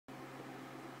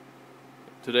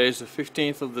Today is the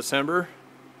 15th of December.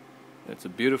 It's a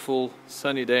beautiful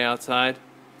sunny day outside.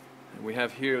 And we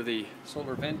have here the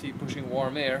Solar Venti pushing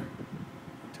warm air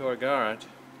into our garage.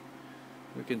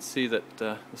 We can see that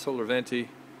the Solar Venti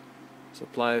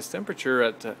supplies temperature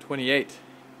at 28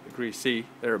 degrees C,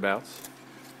 thereabouts.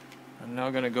 I'm now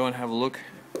going to go and have a look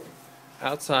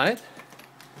outside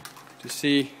to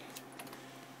see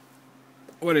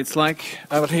what it's like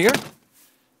out here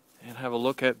and have a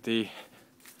look at the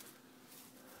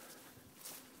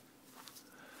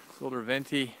Solar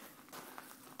Venti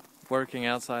working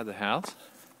outside the house.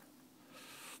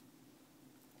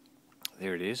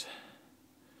 There it is,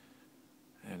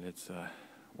 and it's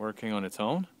working on its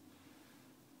own.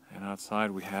 And outside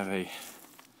we have a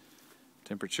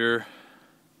temperature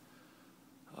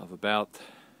of about,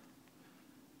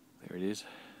 there it is,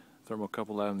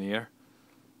 thermocouple out in the air,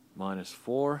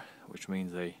 -4, which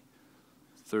means a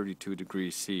 32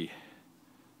 degrees C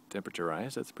temperature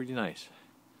rise. That's pretty nice.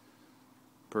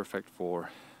 Perfect for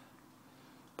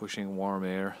pushing warm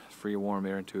air, free warm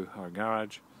air into our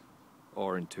garage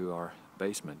or into our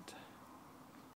basement.